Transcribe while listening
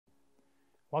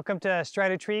Welcome to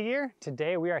Strider Tree Gear.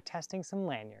 Today we are testing some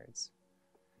lanyards.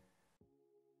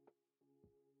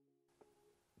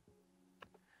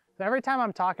 So every time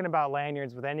I'm talking about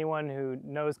lanyards with anyone who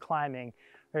knows climbing,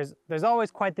 there's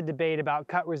always quite the debate about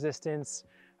cut resistance.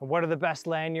 What are the best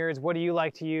lanyards? What do you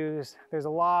like to use? There's a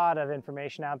lot of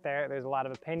information out there. There's a lot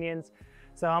of opinions.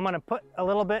 So I'm gonna put a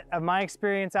little bit of my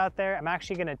experience out there. I'm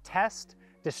actually gonna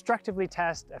destructively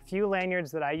test a few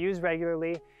lanyards that I use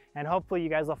regularly, and hopefully you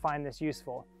guys will find this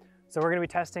useful. So we're gonna be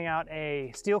testing out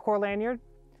a steel core lanyard.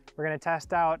 We're gonna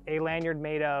test out a lanyard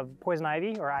made of poison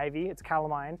ivy or ivy. It's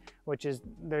calamine, which is,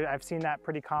 I've seen that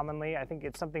pretty commonly. I think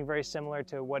it's something very similar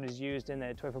to what is used in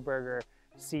the Teufelberger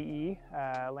CE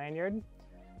lanyard.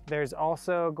 There's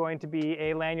also going to be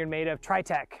a lanyard made of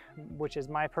Tritech, which is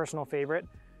my personal favorite.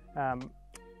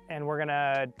 And we're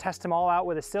gonna test them all out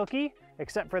with a Silky,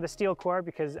 except for the steel core,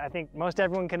 because I think most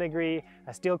everyone can agree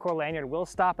a steel core lanyard will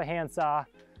stop a handsaw,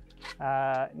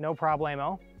 no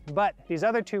problemo. But these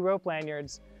other two rope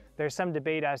lanyards, there's some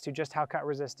debate as to just how cut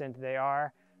resistant they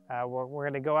are. We're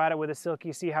gonna go at it with a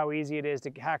Silky, see how easy it is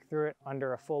to hack through it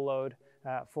under a full load,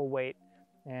 full weight.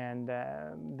 And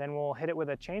then we'll hit it with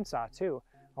a chainsaw too.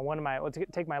 We'll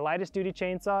take my lightest duty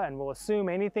chainsaw, and we'll assume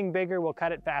anything bigger will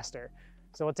cut it faster.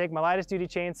 So we'll take my lightest duty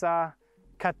chainsaw,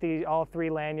 cut all three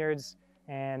lanyards,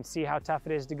 and see how tough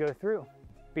it is to go through.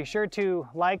 Be sure to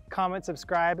like, comment,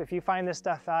 subscribe. If you find this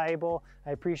stuff valuable,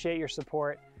 I appreciate your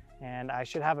support. And I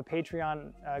should have a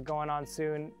Patreon going on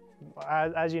soon.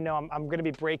 As you know, I'm gonna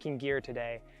be breaking gear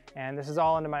today. And this is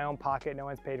all into my own pocket. No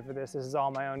one's paid for this. This is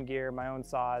all my own gear, my own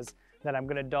saws that I'm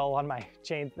gonna dull on my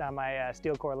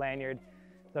steel core lanyard.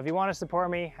 So if you wanna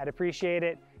support me, I'd appreciate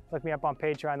it. Look me up on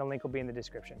Patreon. The link will be in the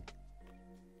description.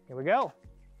 Here we go.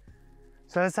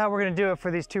 So that's how we're gonna do it for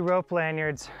these two rope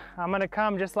lanyards. I'm gonna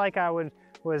come just like I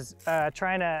was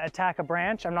trying to attack a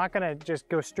branch. I'm not gonna just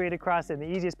go straight across it in the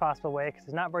easiest possible way, because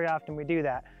it's not very often we do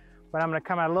that. But I'm gonna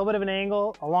come at a little bit of an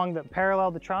angle along parallel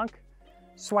the trunk,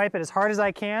 swipe it as hard as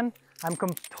I can. I'm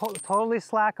totally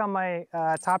slack on my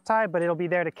top tie, but it'll be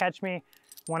there to catch me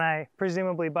when I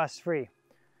presumably bust free.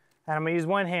 And I'm gonna use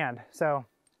one hand. So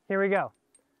here we go.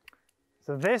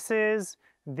 So this is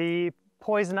the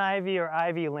poison ivy or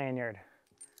ivy lanyard.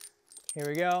 Here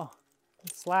we go,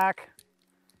 slack.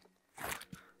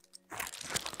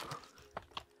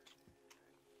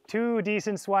 Two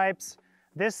decent swipes.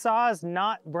 This saw is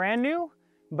not brand new,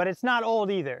 but it's not old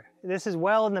either. This is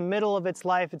well in the middle of its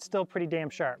life. It's still pretty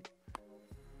damn sharp.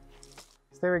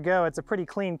 So there we go, it's a pretty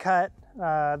clean cut.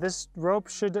 This rope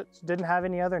didn't have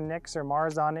any other nicks or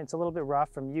mars on it. It's a little bit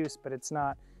rough from use, but it's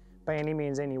not by any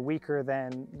means any weaker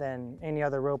than any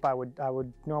other rope I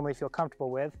would normally feel comfortable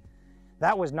with.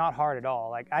 That was not hard at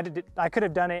all. Like I could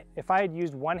have done it if I had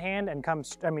used one hand and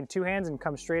two hands and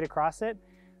come straight across it.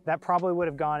 That probably would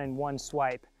have gone in one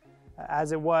swipe.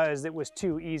 As it was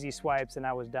two easy swipes and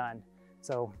I was done.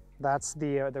 So that's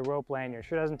the rope lanyard.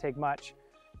 Sure doesn't take much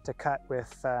to cut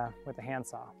with a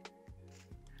handsaw.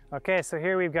 Okay, so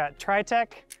here we've got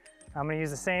Tritech. I'm gonna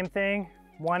use the same thing,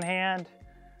 one hand,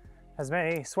 as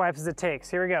many swipes as it takes.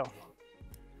 Here we go.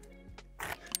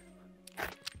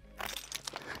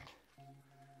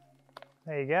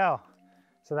 There you go.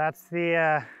 So that's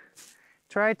the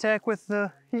Tritech with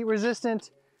the heat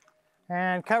resistant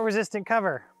and cut resistant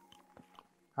cover.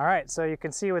 All right, so you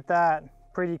can see with that,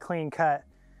 pretty clean cut.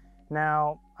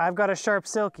 Now, I've got a sharp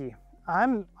Silky.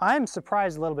 I'm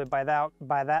surprised a little bit by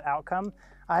that outcome.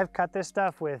 I've cut this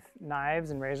stuff with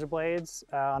knives and razor blades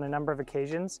on a number of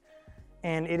occasions,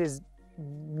 and it's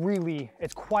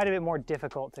quite a bit more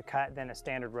difficult to cut than a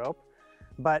standard rope.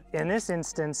 But in this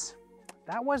instance,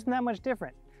 that wasn't that much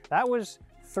different. That was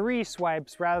 3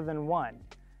 swipes rather than 1,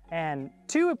 and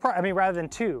rather than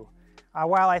 2.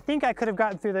 While I think I could have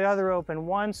gotten through the other rope in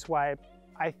 1 swipe,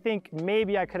 I think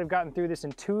maybe I could have gotten through this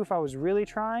in 2 if I was really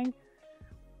trying.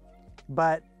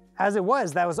 But as it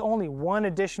was, that was only 1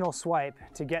 additional swipe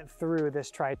to get through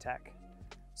this Tritech.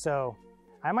 So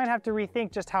I might have to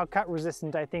rethink just how cut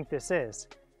resistant I think this is.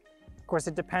 Of course,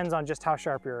 it depends on just how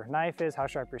sharp your knife is, how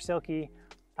sharp your Silky.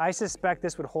 I suspect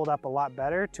this would hold up a lot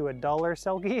better to a duller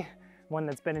Silky, one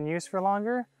that's been in use for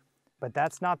longer, but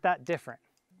that's not that different.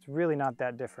 It's really not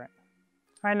that different.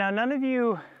 All right, now none of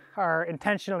you are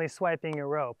intentionally swiping your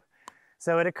rope.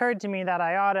 So it occurred to me that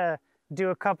I ought to do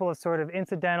a couple of sort of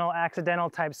incidental, accidental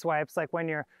type swipes, like when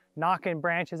you're knocking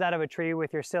branches out of a tree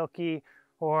with your Silky,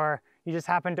 or you just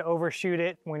happen to overshoot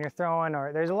it when you're throwing,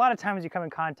 or there's a lot of times you come in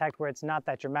contact where it's not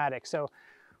that dramatic. So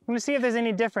I'm gonna see if there's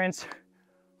any difference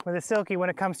with a Silky when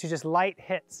it comes to just light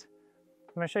hits.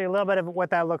 I'm gonna show you a little bit of what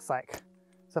that looks like.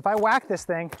 So if I whack this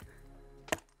thing,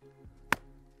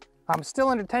 I'm still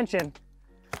under tension,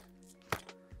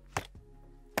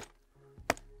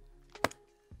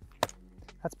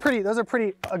 those are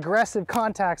pretty aggressive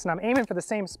contacts, and I'm aiming for the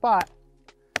same spot.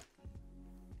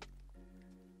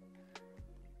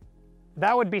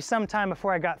 That would be some time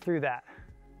before I got through that.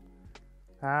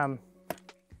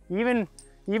 Even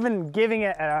giving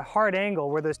it at a hard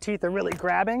angle where those teeth are really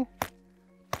grabbing,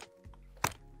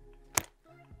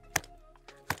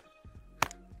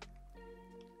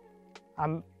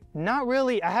 I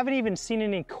haven't even seen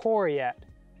any core yet.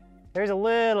 There's a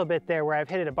little bit there where I've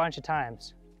hit it a bunch of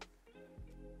times.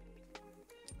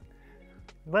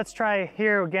 Let's try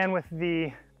here again with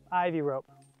the ivy rope.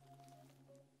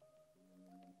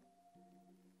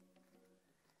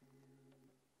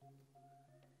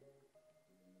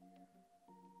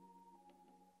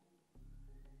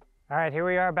 All right, here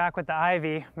we are back with the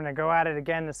ivy. I'm gonna go at it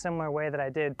again the similar way that I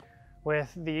did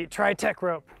with the Tri-Tech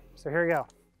rope. So here we go.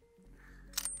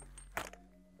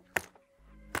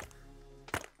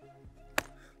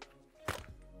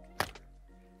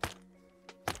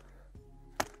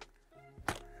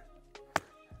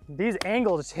 These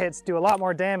angled hits do a lot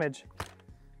more damage.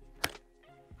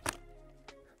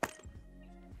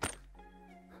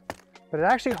 But it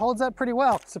actually holds up pretty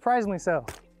well, surprisingly so.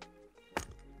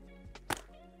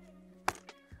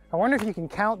 I wonder if you can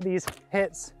count these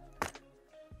hits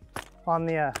on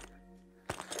the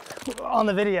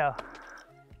video.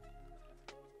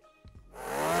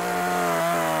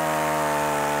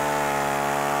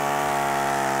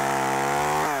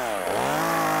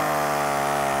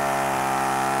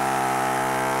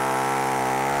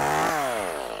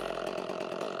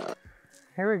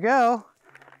 Here we go.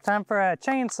 Time for a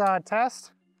chainsaw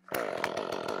test.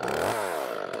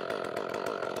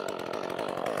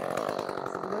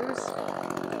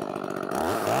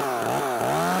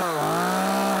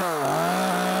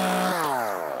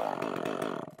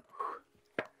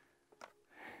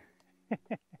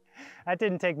 That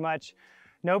didn't take much.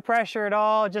 No pressure at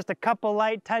all, just a couple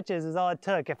light touches is all it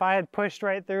took. If I had pushed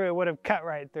right through, it would have cut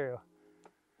right through.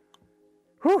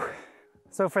 Whew.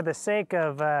 So for the sake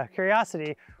of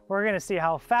curiosity, we're gonna see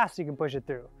how fast you can push it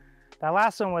through. That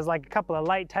last one was like a couple of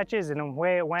light touches and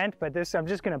away it went, but this I'm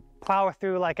just gonna plow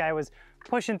through like I was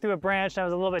pushing through a branch and I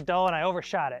was a little bit dull and I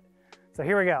overshot it. So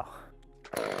here we go.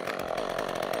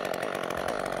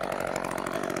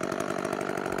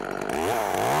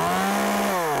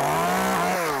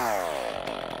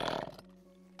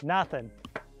 Nothing.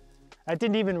 I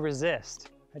didn't even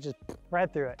resist. I just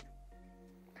right through it.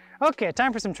 Okay,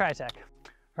 time for some Tri-Tech.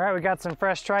 All right, we got some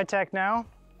fresh Tri-Tech now.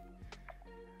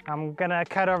 I'm gonna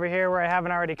cut over here where I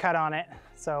haven't already cut on it.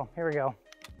 So here we go.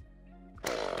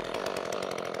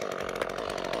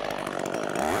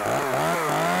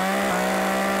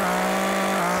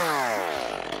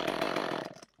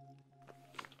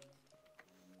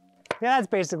 Yeah, it's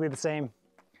basically the same.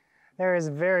 There is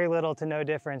very little to no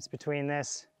difference between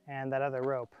this and that other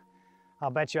rope. I'll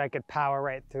bet you I could power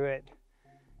right through it,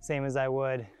 same as I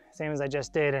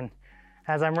just did. And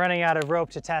as I'm running out of rope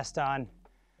to test on,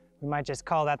 we might just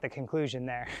call that the conclusion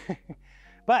there.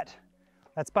 But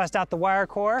let's bust out the wire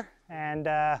core and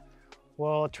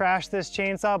we'll trash this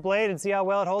chainsaw blade and see how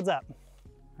well it holds up.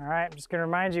 All right, I'm just gonna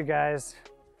remind you guys,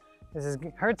 this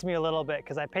hurts me a little bit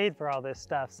because I paid for all this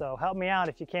stuff, so help me out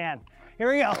if you can.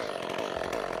 Here we go.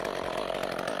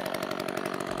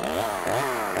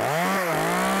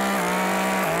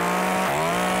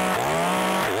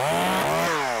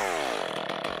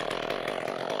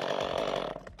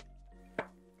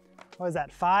 What was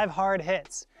that, 5 hard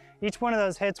hits. Each one of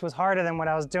those hits was harder than what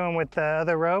I was doing with the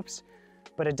other ropes,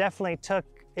 but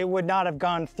it would not have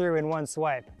gone through in one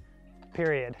swipe,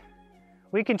 period.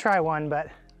 We can try one, but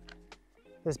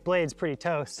this blade's pretty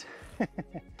toast.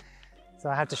 So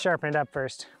I have to sharpen it up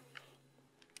first.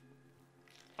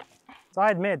 So I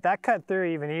admit, that cut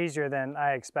through even easier than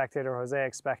I expected or Jose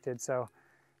expected, so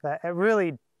it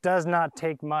really does not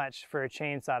take much for a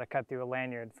chainsaw to cut through a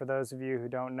lanyard, for those of you who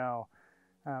don't know.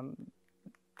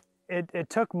 It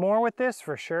took more with this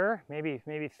for sure, maybe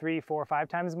 3, 4, 5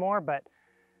 times more, but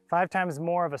 5 times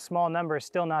more of a small number is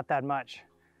still not that much.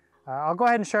 I'll go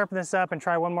ahead and sharpen this up and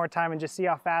try one more time and just see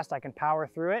how fast I can power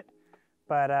through it.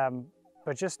 But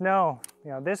just know,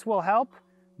 this will help,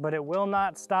 but it will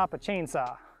not stop a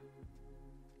chainsaw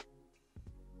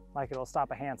like it'll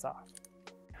stop a handsaw.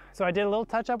 So I did a little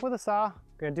touch up with a saw.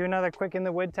 Gonna do another quick in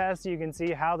the wood test so you can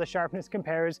see how the sharpness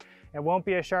compares. It won't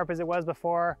be as sharp as it was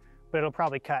before, but it'll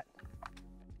probably cut.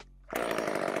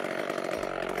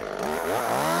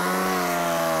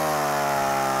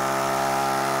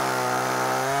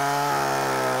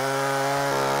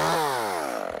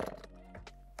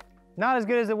 Not as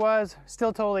good as it was,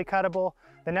 still totally cuttable.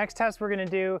 The next test we're gonna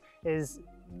do is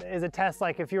is a test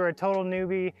like if you were a total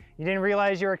newbie, you didn't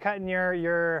realize you were cutting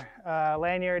your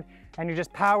lanyard and you're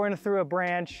just powering through a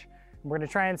branch. We're gonna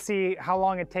try and see how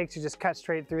long it takes to just cut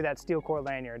straight through that steel core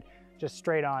lanyard, just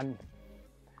straight on.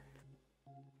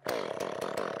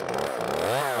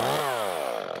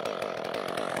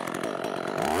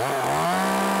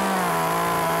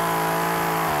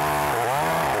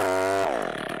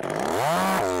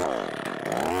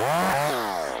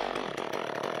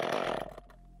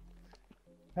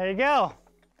 There you go.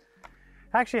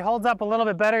 Actually holds up a little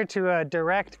bit better to a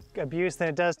direct abuse than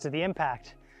it does to the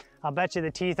impact. I'll bet you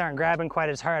the teeth aren't grabbing quite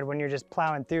as hard when you're just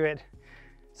plowing through it.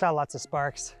 Saw lots of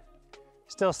sparks.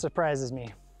 Still surprises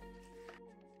me.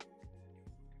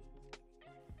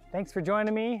 Thanks for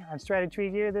joining me on Shredded Tree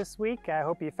Gear this week. I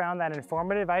hope you found that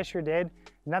informative. I sure did.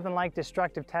 Nothing like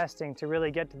destructive testing to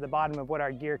really get to the bottom of what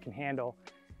our gear can handle.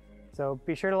 So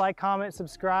be sure to like, comment,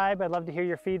 subscribe. I'd love to hear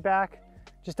your feedback.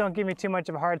 Just don't give me too much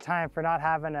of a hard time for not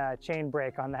having a chain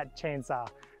brake on that chainsaw.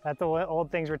 That the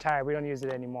old thing's retired. We don't use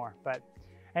it anymore. But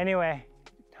anyway,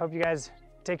 hope you guys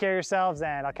take care of yourselves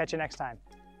and I'll catch you next time.